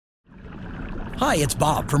Hi, it's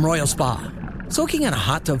Bob from Royal Spa. Soaking in a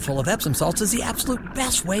hot tub full of Epsom salts is the absolute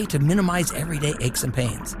best way to minimize everyday aches and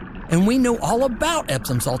pains. And we know all about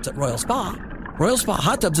Epsom salts at Royal Spa. Royal Spa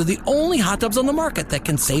hot tubs are the only hot tubs on the market that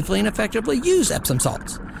can safely and effectively use Epsom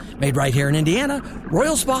salts. Made right here in Indiana,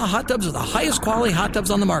 Royal Spa hot tubs are the highest quality hot tubs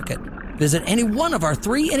on the market. Visit any one of our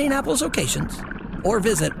 3 Indianapolis locations or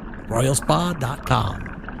visit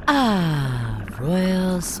royalspa.com. Ah,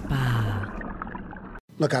 Royal Spa.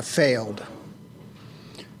 Look, I failed.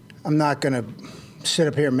 I'm not going to sit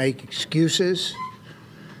up here and make excuses.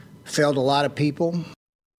 Failed a lot of people.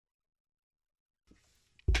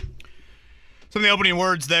 Some of the opening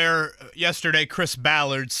words there yesterday, Chris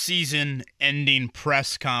Ballard's season-ending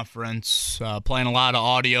press conference, playing a lot of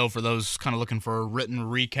audio for those kind of looking for a written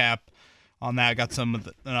recap on that. Got some of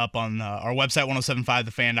it up on our website,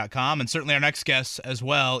 1075thefan.com, and certainly our next guest as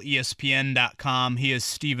well, ESPN.com. He is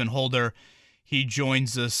Stephen Holder. He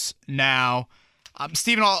joins us now.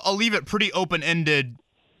 Stephen, I'll leave it pretty open-ended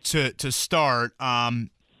to start.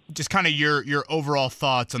 Just kind of your overall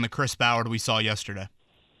thoughts on the Chris Ballard we saw yesterday.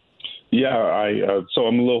 Yeah, so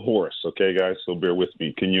I'm a little hoarse, okay, guys? So bear with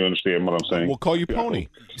me. Can you understand what I'm saying? We'll call you Pony.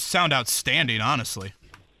 You sound outstanding, honestly.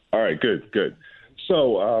 All right, good.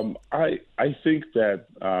 So I think that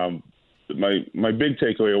my big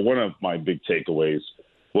takeaway, or one of my big takeaways,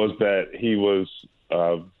 was that he was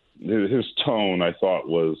his tone, I thought,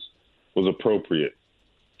 was appropriate.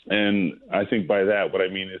 And I think by that, what I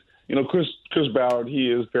mean is, Chris Ballard,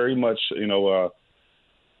 he is very much, a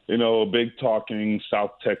big talking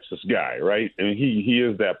South Texas guy, right? And he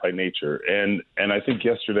is that by nature. And I think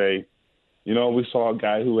yesterday, we saw a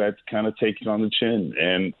guy who had kind of taken on the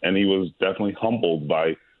chin, and he was definitely humbled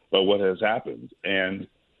by what has happened. And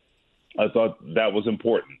I thought that was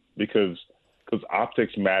important because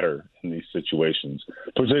optics matter in these situations,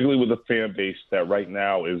 particularly with a fan base that right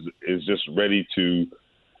now is just ready to,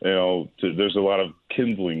 there's a lot of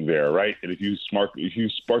kindling there, right? And if you spark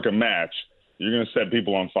a match, you're going to set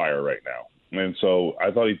people on fire right now. And so I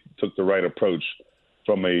thought he took the right approach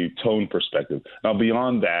from a tone perspective. Now,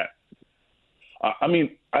 beyond that, I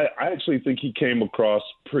actually think he came across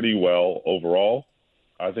pretty well overall.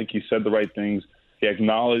 I think he said the right things. He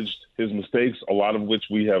acknowledged his mistakes, a lot of which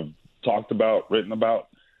we have talked about, written about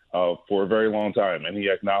for a very long time. And he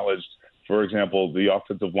acknowledged, for example, the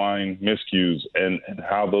offensive line miscues and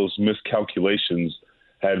how those miscalculations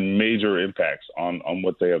had major impacts on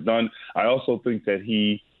what they have done. I also think that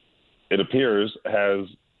it appears, has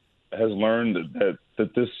learned that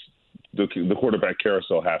the quarterback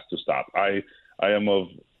carousel has to stop. I'm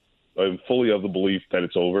fully of the belief that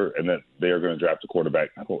it's over and that they are going to draft a quarterback.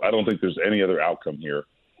 I don't think there's any other outcome here.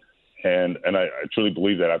 And I truly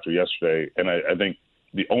believe that after yesterday. And I think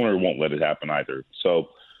the owner won't let it happen either. So,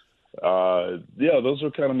 those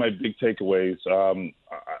are kind of my big takeaways.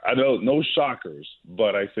 I don't, no shockers,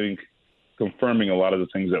 but I think confirming a lot of the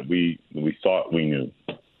things that we thought we knew.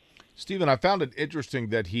 Stephen, I found it interesting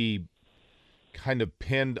that he kind of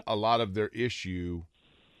pinned a lot of their issue,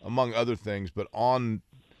 among other things, but on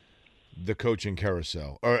the coaching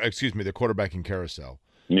carousel, or excuse me, the quarterbacking carousel.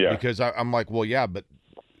 Yeah. Because I'm like, well, yeah, but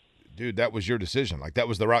dude, that was your decision. Like, that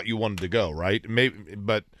was the route you wanted to go, right? Maybe,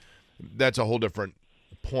 but that's a whole different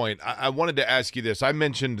point. I wanted to ask you this. I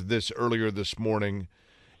mentioned this earlier this morning,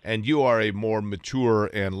 and you are a more mature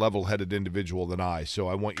and level-headed individual than I, so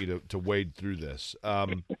I want you to wade through this.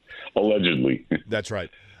 Allegedly. That's right.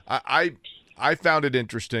 I found it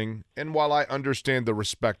interesting, and while I understand the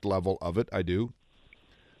respect level of it, I do,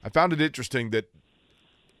 I found it interesting that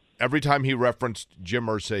every time he referenced Jim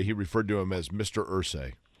Irsay, he referred to him as Mr.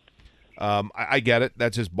 Irsay. I get it.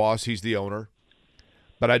 That's his boss. He's the owner.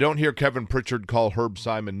 But I don't hear Kevin Pritchard call Herb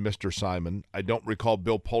Simon Mr. Simon. I don't recall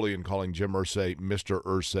Bill Polian calling Jim Irsay Mr.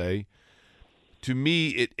 Irsay. To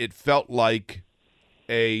me, it felt like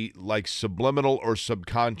a subliminal or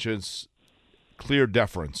subconscious clear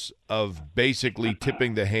deference of basically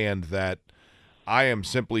tipping the hand that I am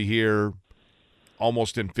simply here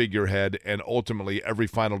almost in figurehead, and ultimately every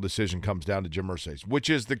final decision comes down to Jim Irsay, which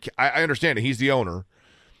is I understand it. He's the owner.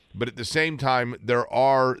 But at the same time, there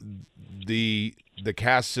are the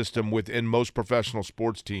caste system within most professional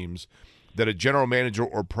sports teams that a general manager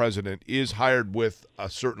or president is hired with a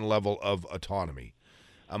certain level of autonomy.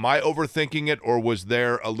 Am I overthinking it, or was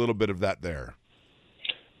there a little bit of that there?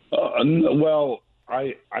 Well,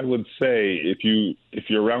 I would say if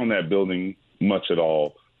you're around that building much at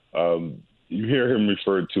all, you hear him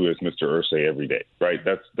referred to as Mr. Irsay every day, right?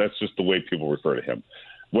 That's just the way people refer to him.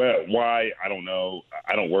 Well, why? I don't know.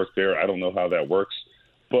 I don't work there. I don't know how that works.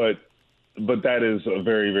 But that is a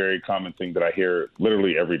very, very common thing that I hear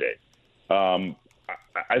literally every day.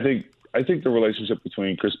 I think I think the relationship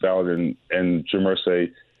between Chris Ballard and Jim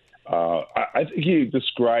Irsay, I think he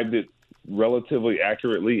described it relatively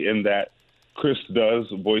accurately in that Chris does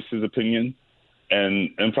voice his opinion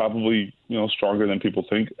and probably, stronger than people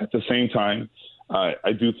think. At the same time,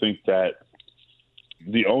 I do think that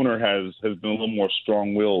the owner has been a little more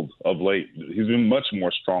strong-willed of late. He's been much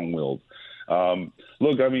more strong-willed.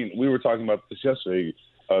 Look, I mean, we were talking about this yesterday,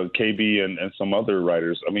 KB and some other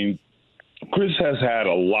writers. I mean, Chris has had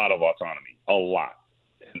a lot of autonomy, a lot,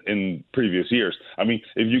 in previous years. I mean,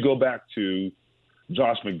 if you go back to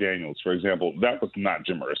Josh McDaniels, for example, that was not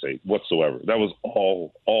Jim Irsay whatsoever. That was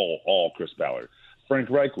all Chris Ballard. Frank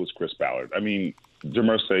Reich was Chris Ballard. I mean, Jim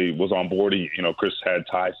Irsay was on board. Chris had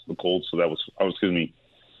ties to the Colts, so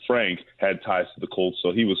Frank had ties to the Colts,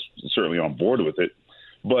 so he was certainly on board with it.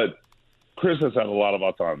 But Chris has had a lot of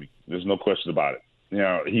autonomy. There's no question about it.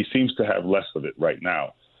 He seems to have less of it right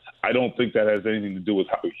now. I don't think that has anything to do with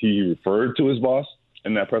how he referred to his boss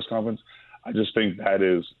in that press conference. I just think that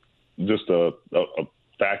is just a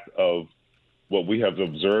fact of what we have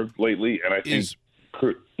observed lately, and I think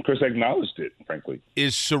Chris acknowledged it, frankly.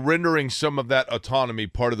 Is surrendering some of that autonomy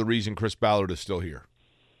part of the reason Chris Ballard is still here?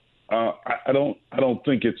 I don't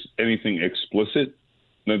think it's anything explicit.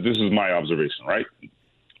 Now, this is my observation, right?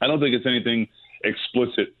 I don't think it's anything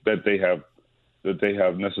explicit that they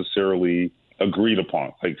have necessarily agreed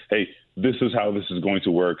upon. Like, hey, this is how this is going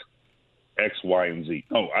to work, X, Y, and Z.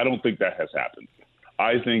 No, I don't think that has happened.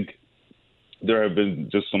 I think there have been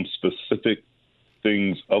just some specific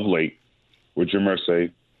things of late where Jim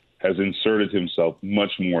Irsay has inserted himself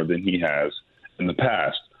much more than he has in the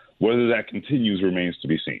past. Whether that continues remains to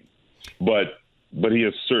be seen. But he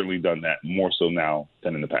has certainly done that more so now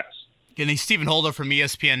than in the past. And he's Stephen Holder from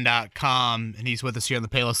ESPN.com, and he's with us here on the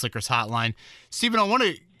Payless Liquors Hotline. Stephen, I want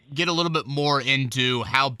to get a little bit more into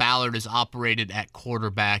how Ballard has operated at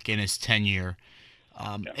quarterback in his tenure,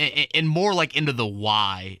 and more like into the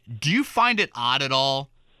why. Do you find it odd at all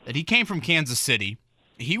that he came from Kansas City?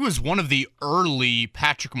 He was one of the early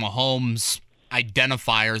Patrick Mahomes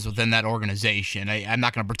identifiers within that organization. I'm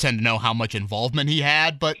not going to pretend to know how much involvement he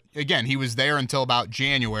had, but again, he was there until about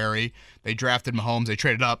January. They drafted Mahomes. They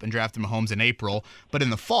traded up and drafted Mahomes in April. But in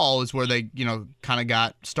the fall is where they, kind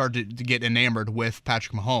of started to get enamored with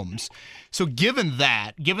Patrick Mahomes. So given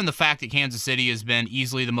the fact that Kansas City has been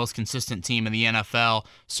easily the most consistent team in the NFL,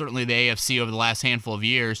 certainly the AFC over the last handful of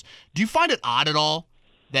years, do you find it odd at all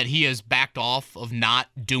that he has backed off of not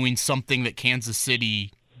doing something that Kansas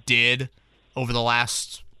City did over the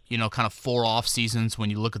last, kind of 4 off seasons when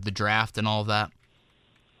you look at the draft and all of that?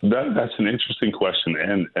 That's an interesting question,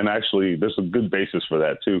 and actually there's a good basis for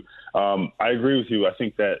that too. I agree with you. I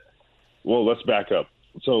think that, well, let's back up.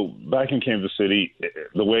 So back in Kansas City,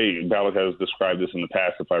 the way Ballard has described this in the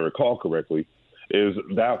past, if I recall correctly, is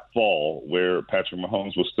that fall where Patrick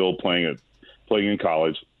Mahomes was still playing in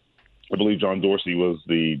college. I believe John Dorsey was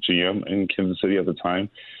the GM in Kansas City at the time.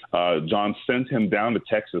 John sent him down to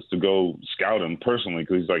Texas to go scout him personally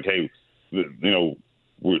because he's like, hey,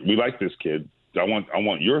 we like this kid. I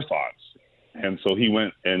want your thoughts. And so he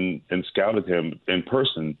went and scouted him in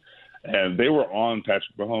person, and they were on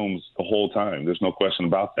Patrick Mahomes the whole time. There's no question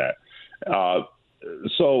about that.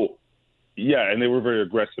 And they were very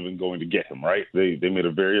aggressive in going to get him, right? They made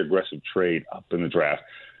a very aggressive trade up in the draft.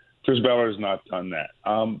 Chris Ballard has not done that.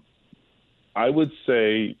 I would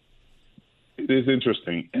say it is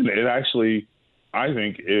interesting, and it actually, I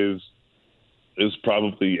think, is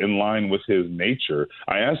probably in line with his nature.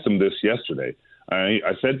 I asked him this yesterday. I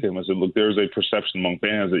said to him, I said, look, there's a perception among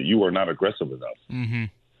fans that you are not aggressive enough. Mm-hmm.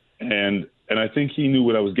 And I think he knew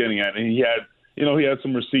what I was getting at, and he had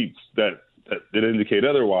some receipts that indicate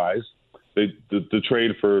otherwise. The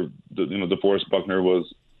trade for DeForest Buckner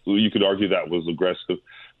was, you could argue that was aggressive,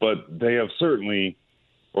 but they have certainly,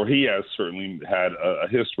 or he has certainly had a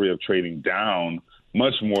history of trading down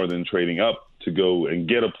much more than trading up to go and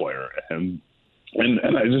get a player. And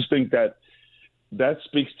I just think that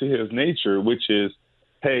speaks to his nature, which is,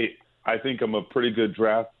 hey, I think I'm a pretty good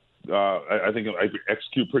draft. I think I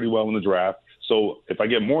execute pretty well in the draft. So if I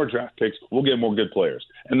get more draft picks, we'll get more good players.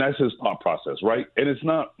 And that's his thought process, right? And it's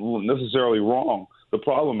not necessarily wrong. The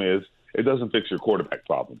problem is it doesn't fix your quarterback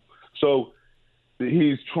problem. So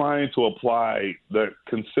he's trying to apply the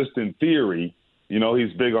consistent theory.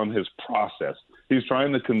 He's big on his process. He's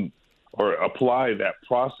trying to apply that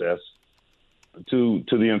process to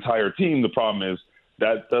the entire team. The problem is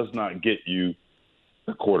that does not get you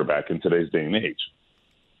a quarterback in today's day and age.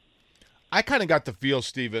 I kind of got the feel,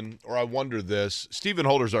 Stephen, or I wonder this. Stephen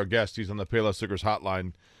Holder's our guest. He's on the Payless Liquors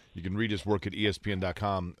Hotline. You can read his work at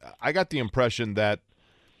ESPN.com. I got the impression that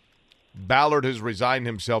Ballard has resigned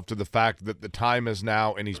himself to the fact that the time is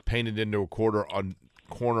now, and he's painted into a corner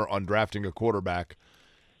on drafting a quarterback.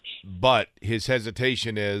 But his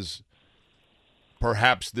hesitation is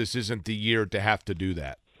perhaps this isn't the year to have to do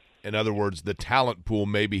that. In other words, the talent pool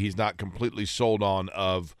maybe he's not completely sold on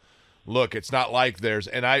of, look, it's not like there's –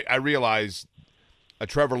 and I realize a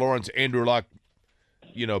Trevor Lawrence, Andrew Luck,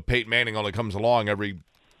 Peyton Manning only comes along every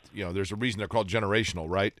 – there's a reason they're called generational,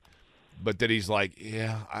 right? But that he's like,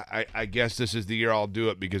 yeah, I guess this is the year I'll do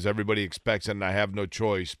it because everybody expects it and I have no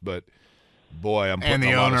choice. But, boy, I'm putting and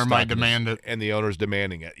the a lot of owner stock might in this, demand it. and the owner's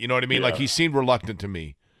demanding it. You know what I mean? Yeah. Like he seemed reluctant to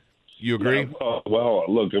me. You agree? Yeah, well,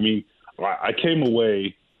 look, I mean, I came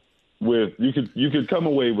away with you could come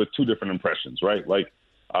away with two different impressions, right? Like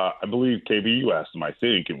I believe KB, you asked him. I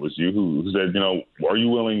think it was you who said, are you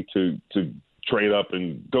willing to trade up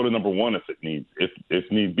and go to number one if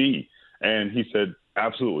need be? And he said,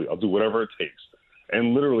 absolutely, I'll do whatever it takes.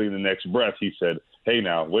 And literally in the next breath, he said, hey,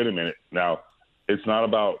 now, wait a minute. Now, it's not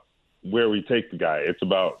about where we take the guy. It's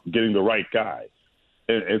about getting the right guy.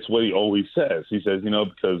 And it's what he always says. He says,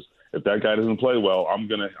 because if that guy doesn't play well, I'm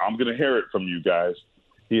gonna hear it from you guys.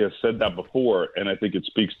 He has said that before, and I think it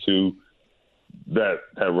speaks to that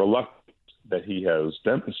reluctance that he has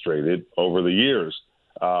demonstrated over the years.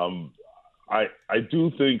 I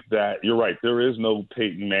do think that you're right. There is no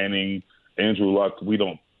Peyton Manning, Andrew Luck, we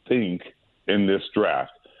don't think, in this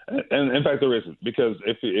draft. And in fact, there isn't, because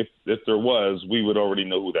if there was, we would already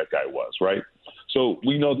know who that guy was, right? So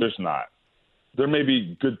we know there's not. There may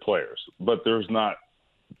be good players, but there's not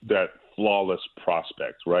that flawless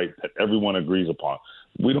prospect, right, that everyone agrees upon.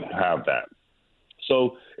 We don't have that.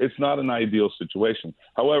 So it's not an ideal situation.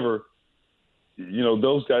 However,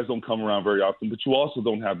 those guys don't come around very often, but you also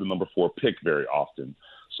don't have the number 4 pick very often.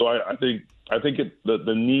 So I think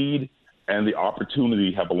the need and the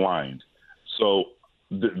opportunity have aligned. So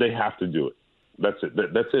they have to do it. That's it.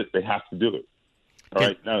 That's it. They have to do it. All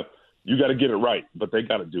right. Now, you got to get it right, but they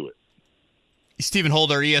got to do it. Stephen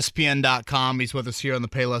Holder, ESPN.com. He's with us here on the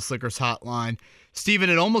Payless Liquors hotline. Stephen,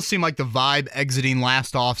 it almost seemed like the vibe exiting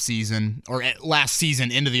last offseason, or last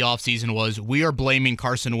season into the offseason, was we are blaming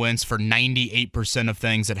Carson Wentz for 98% of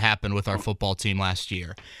things that happened with our football team last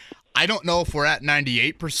year. I don't know if we're at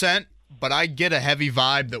 98%, but I get a heavy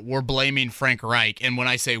vibe that we're blaming Frank Reich. And when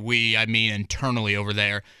I say we, I mean internally over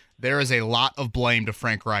there. There is a lot of blame to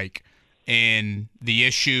Frank Reich in the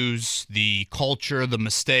issues, the culture, the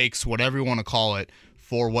mistakes, whatever you want to call it,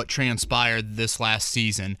 for what transpired this last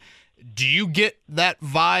season. Do you get that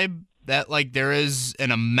vibe that there is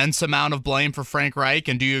an immense amount of blame for Frank Reich,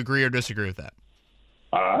 and do you agree or disagree with that?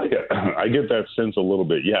 I get that sense a little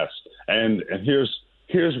bit, yes. And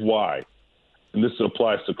here's why. And this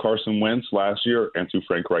applies to Carson Wentz last year and to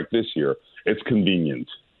Frank Reich this year. It's convenient.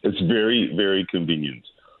 It's very, very convenient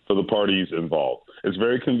for the parties involved. It's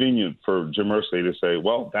very convenient for Jim Irsay to say,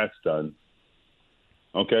 well, that's done.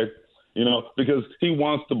 Okay? Because he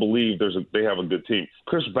wants to believe they have a good team.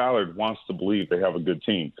 Chris Ballard wants to believe they have a good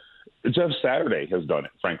team. Jeff Saturday has done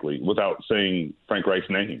it, frankly, without saying Frank Reich's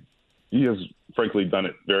name. He has, frankly, done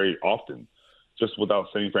it very often, just without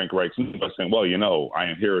saying Frank Reich's name, by saying, well, I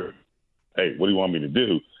am here. Hey, what do you want me to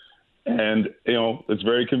do? And, it's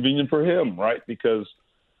very convenient for him, right? Because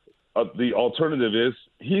the alternative is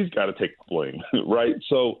he's got to take the blame, right?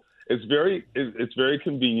 So it's very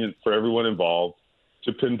convenient for everyone involved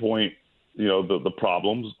to pinpoint, the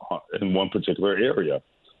problems in one particular area.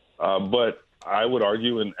 But I would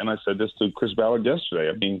argue, and I said this to Chris Ballard yesterday,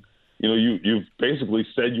 I mean, you've basically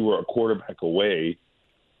said you were a quarterback away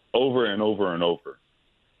over and over and over.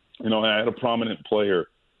 I had a prominent player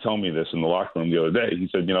tell me this in the locker room the other day. He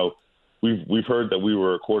said, we've heard that we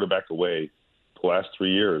were a quarterback away the last 3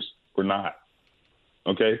 years. We're not.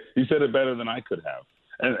 Okay? He said it better than I could have.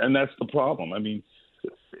 And that's the problem. I mean,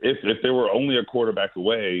 if they were only a quarterback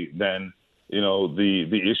away, then,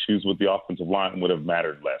 the issues with the offensive line would have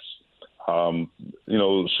mattered less.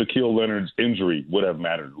 Shaquille Leonard's injury would have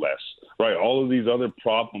mattered less, right? All of these other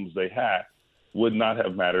problems they had would not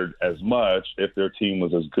have mattered as much if their team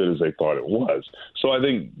was as good as they thought it was. So I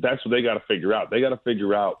think that's what they got to figure out. They got to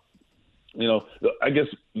figure out, I guess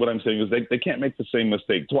what I'm saying is they can't make the same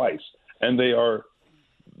mistake twice. And they are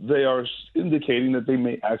indicating that they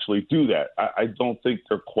may actually do that. I don't think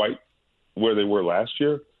they're quite where they were last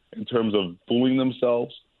year in terms of fooling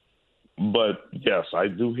themselves. But, yes, I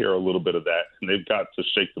do hear a little bit of that, and they've got to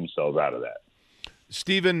shake themselves out of that.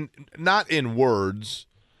 Stephen, not in words,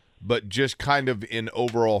 but just kind of in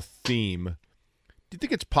overall theme, do you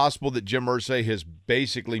think it's possible that Jim Irsay has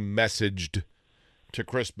basically messaged to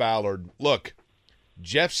Chris Ballard, look,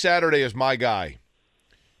 Jeff Saturday is my guy.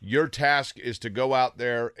 Your task is to go out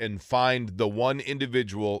there and find the one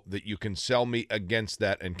individual that you can sell me against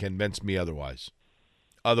that and convince me otherwise.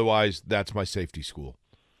 Otherwise, that's my safety school.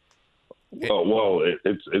 Well,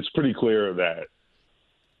 it's pretty clear that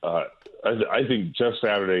I think Jeff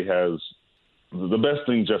Saturday has the best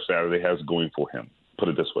thing Jeff Saturday has going for him. Put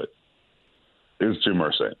it this way: is Jim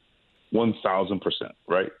Irsay, 1,000%,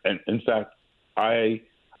 right? And in fact, I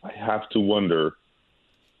have to wonder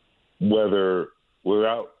whether,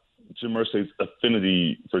 without Jim Irsay's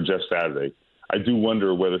affinity for Jeff Saturday, I do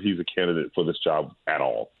wonder whether he's a candidate for this job at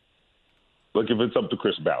all. Like if it's up to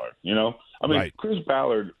Chris Ballard, you know? I mean, Right. Chris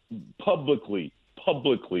Ballard publicly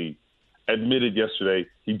admitted yesterday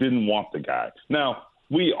he didn't want the guy. Now,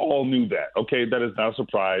 we all knew that, okay? That is not a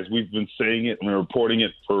surprise. We've been saying it and reporting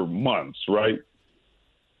it for months, right?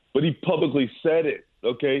 But he publicly said it,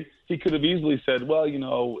 okay? He could have easily said, well, you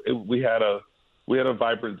know, we had a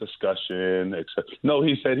vibrant discussion, etc. No,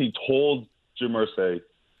 he said he told Jim Irsay,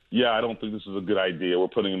 yeah, I don't think this is a good idea. We're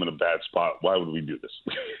putting him in a bad spot. Why would we do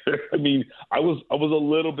this? I mean, I was a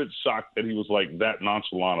little bit shocked that he was like that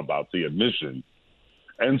nonchalant about the admission.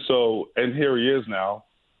 And here he is now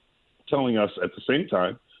telling us at the same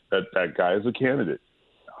time that that guy is a candidate.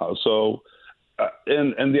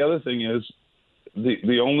 And the other thing is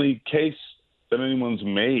the only case that anyone's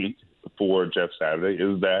made for Jeff Saturday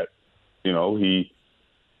is that, you know, he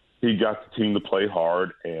got the team to play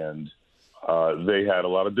hard and they had a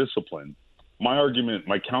lot of discipline. My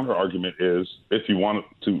counter argument is, if you want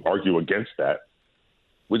to argue against that,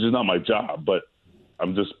 which is not my job, but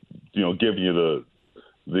I'm just, you know, giving you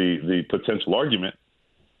the potential argument.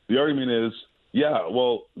 The argument is, yeah,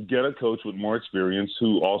 well, get a coach with more experience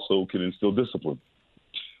who also can instill discipline.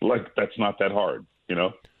 Like, that's not that hard, you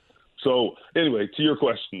know? So anyway, to your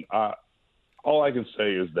question, all I can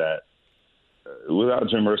say is that without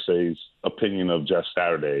Jim Irsay's opinion of Jeff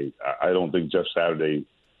Saturday, I don't think Jeff Saturday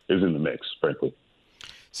is in the mix, frankly.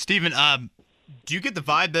 Steven, do you get the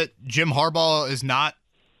vibe that Jim Harbaugh is not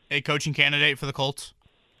a coaching candidate for the Colts?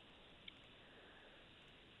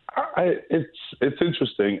 It's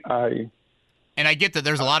interesting. And I get that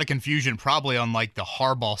there's a lot of confusion probably on like the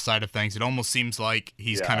Harbaugh side of things. It almost seems like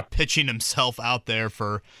he's kind of pitching himself out there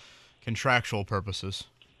for contractual purposes.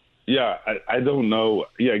 Yeah, I don't know.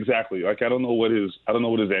 Yeah, exactly. Like I don't know what his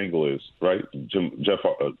angle is, right? Jim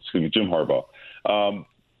Harbaugh.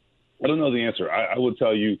 I don't know the answer. I would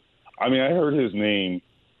tell you. I mean, I heard his name.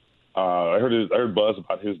 I heard buzz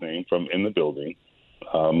about his name from in the building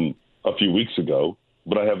a few weeks ago,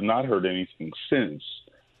 but I have not heard anything since.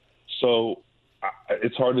 So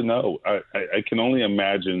it's hard to know. I can only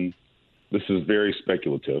imagine. This is very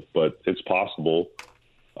speculative, but it's possible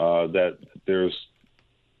that there's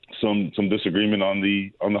some disagreement on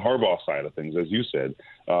the Harbaugh side of things, as you said.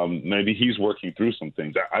 Maybe he's working through some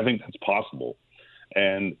things. I think that's possible.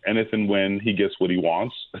 And if and when he gets what he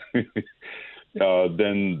wants,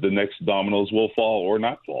 then the next dominoes will fall or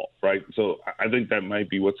not fall, right? So I think that might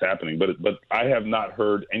be what's happening. But I have not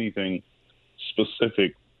heard anything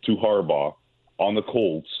specific to Harbaugh on the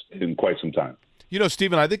Colts in quite some time. You know,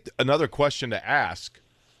 Steven, I think another question to ask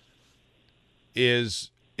is,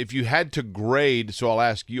 if you had to grade, so I'll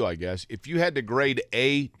ask you, I guess, if you had to grade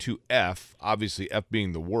A to F, obviously F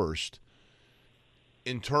being the worst,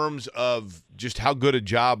 in terms of just how good a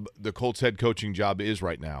job the Colts head coaching job is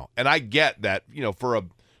right now. And I get that, you know, for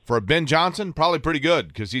a Ben Johnson, probably pretty good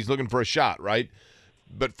because he's looking for a shot, right?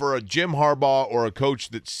 But for a Jim Harbaugh or a coach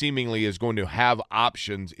that seemingly is going to have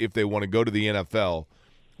options if they want to go to the NFL,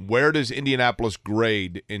 where does Indianapolis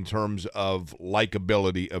grade in terms of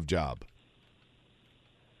likability of job?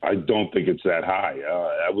 I don't think it's that high.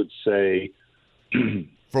 I would say.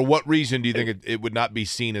 For what reason do you think it would not be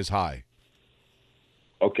seen as high?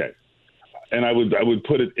 Okay, and I would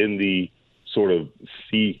put it in the sort of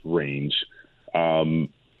C range,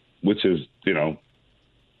 which is, you know,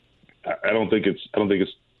 I don't think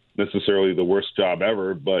it's necessarily the worst job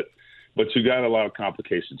ever, but you got a lot of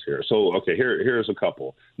complications here. So okay, here's a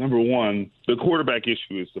couple. Number one, the quarterback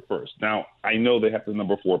issue is the first. Now I know they have the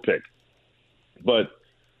number 4 pick, but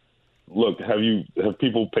look, have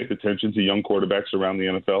people paid attention to young quarterbacks around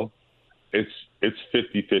the NFL? It's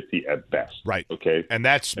 50-50 at best. Right. Okay. And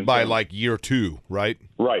that's by like year 2, right?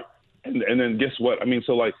 Right. And then guess what? I mean,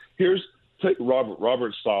 so like take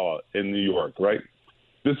Robert Saleh in New York, right?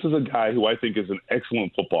 This is a guy who I think is an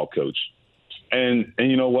excellent football coach. And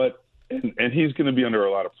you know what? And he's going to be under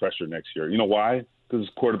a lot of pressure next year. You know why? Because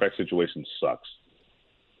his quarterback situation sucks.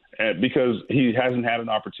 And because he hasn't had an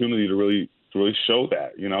opportunity to really show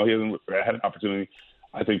that. You know, he hasn't had an opportunity,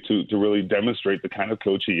 I think, to really demonstrate the kind of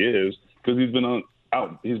coach he is, because he's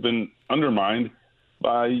been undermined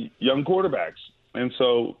by young quarterbacks. And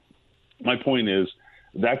so my point is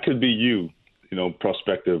that could be you know,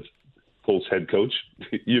 prospective Colts head coach,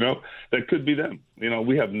 you know, that could be them. You know,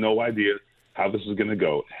 we have no idea how this is going to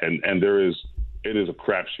go. And it is a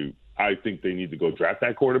crapshoot. I think they need to go draft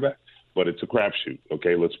that quarterback, but it's a crapshoot.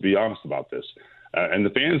 Okay, let's be honest about this. And the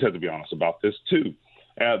fans have to be honest about this too.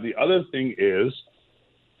 The other thing is,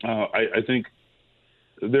 I think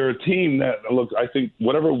they're a team that, look, I think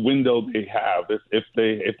whatever window they have, if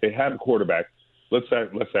they had a quarterback, let's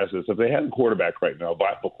ask this: if they had a quarterback right now, a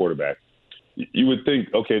viable quarterback, you would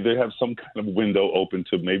think, okay, they have some kind of window open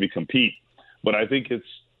to maybe compete. But I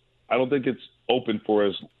don't think it's open for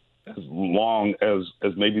as long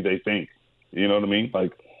as maybe they think. You know what I mean?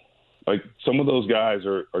 Like some of those guys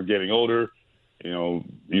are getting older. You know,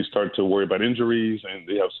 you start to worry about injuries, and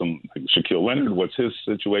they have some, like Shaquille Leonard. What's his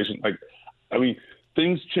situation? Like, I mean,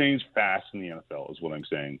 things change fast in the NFL is what I'm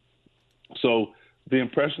saying. So the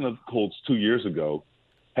impression of the Colts 2 years ago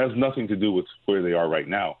has nothing to do with where they are right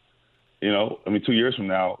now. You know, I mean, 2 years from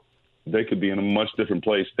now, they could be in a much different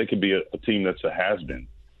place. They could be a team that's a has-been.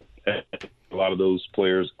 And a lot of those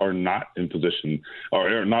players are not in position or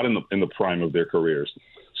are not in the prime of their careers.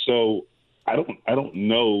 So I don't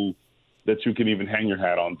know that you can even hang your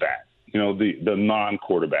hat on that. You know, the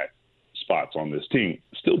non-quarterback spots on this team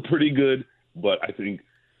still pretty good, but I think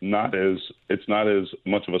it's not as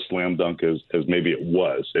much of a slam dunk as maybe it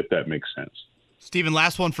was, if that makes sense. Stephen,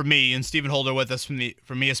 last one from me, and Stephen Holder with us from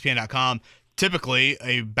ESPN.com. Typically,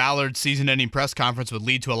 a Ballard season-ending press conference would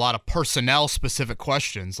lead to a lot of personnel-specific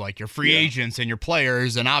questions, like your free agents and your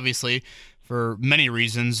players, and obviously, for many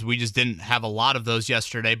reasons, we just didn't have a lot of those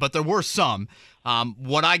yesterday, but there were some.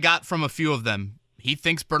 What I got from a few of them, he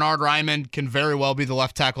thinks Bernhard Raimann can very well be the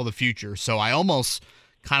left tackle of the future, so I almost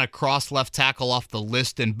kind of crossed left tackle off the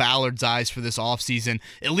list in Ballard's eyes for this offseason,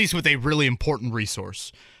 at least with a really important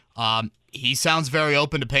resource. He sounds very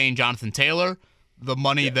open to paying Jonathan Taylor the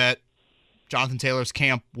money that Jonathan Taylor's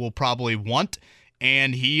camp will probably want,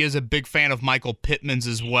 and he is a big fan of Michael Pittman's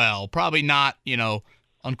as well. Probably not,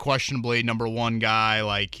 unquestionably number one guy,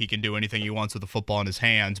 like he can do anything he wants with the football in his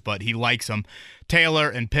hands, but he likes him. Taylor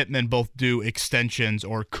and Pittman both do extensions,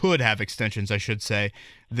 or could have extensions, I should say,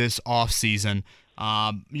 this offseason.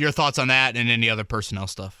 Your thoughts on that and any other personnel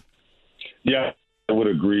stuff? Yeah, I would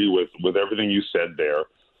agree with everything you said there.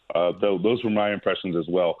 Those were my impressions as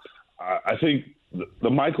well. I think the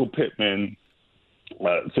Michael Pittman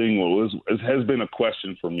thing has been a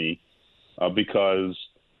question for me because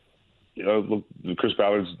look, Chris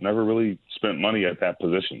Ballard's never really spent money at that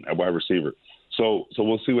position at wide receiver. So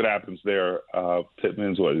we'll see what happens there.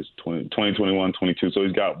 Pittman's he's 21, 22, so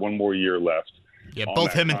he's got one more year left. Yeah,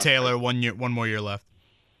 both him and Taylor, one more year left.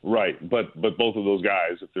 Right, but both of those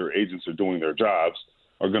guys, if their agents are doing their jobs,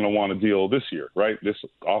 are going to want a deal this year, right? This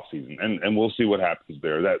offseason, and we'll see what happens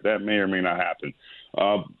there. That may or may not happen.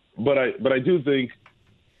 But I do think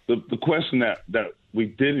the question that we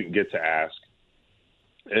didn't get to ask,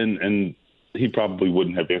 and he probably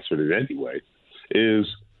wouldn't have answered it anyway, is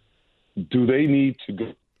do they need to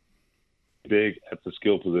go big at the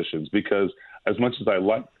skill positions? Because as much as I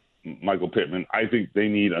like Michael Pittman, I think they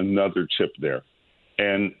need another chip there.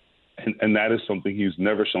 And that is something he's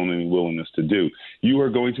never shown any willingness to do. You are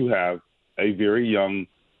going to have a very young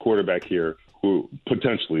quarterback here who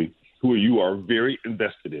you are very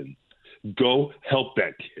invested in. Go help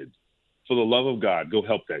that kid. For the love of God, go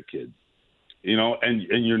help that kid. And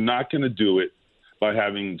you're not going to do it by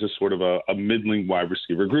having just sort of a middling wide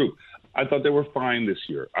receiver group. I thought they were fine this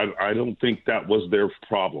year. I don't think that was their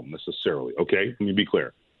problem necessarily, okay? Let me be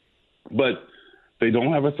clear. But they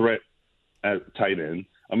don't have a threat at tight end.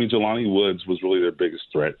 I mean, Jelani Woods was really their biggest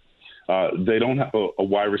threat. They don't have a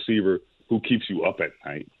wide receiver who keeps you up at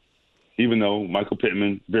night, even though Michael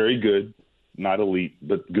Pittman, very good, not elite,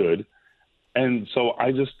 but good. And so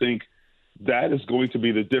I just think that is going to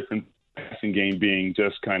be the difference, passing game being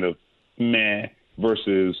just kind of meh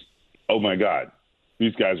versus, oh, my God,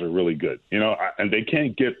 these guys are really good. And they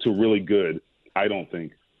can't get to really good, I don't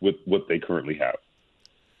think, with what they currently have.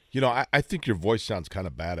 I think your voice sounds kind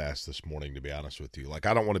of badass this morning, to be honest with you. Like,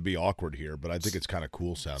 I don't want to be awkward here, but I think it's kind of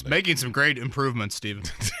cool sounding. It's making some great improvements, Steven.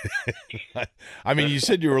 I mean, you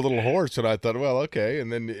said you were a little hoarse, and I thought, well, okay.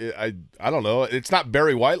 And then I don't know. It's not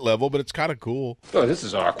Barry White level, but it's kind of cool. Oh, this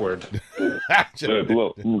is awkward. Look,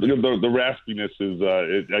 the raspiness is,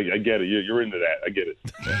 I get it. You're into that. I get it.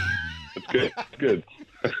 It's good. It's good.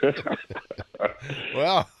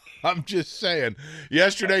 Well, I'm just saying.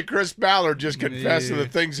 Yesterday, Chris Ballard just confessed to the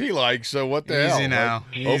things he likes, so what the hell? Easy now.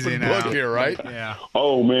 Right? Easy Open now. book here, right? Yeah.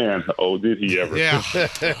 Oh, man. Oh, did he ever? Yeah.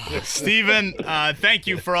 Steven, thank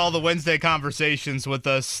you for all the Wednesday conversations with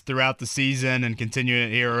us throughout the season and continuing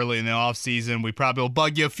it here early in the offseason. We probably will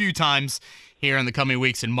bug you a few times here in the coming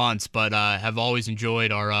weeks and months, but have always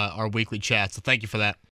enjoyed our weekly chat, so thank you for that.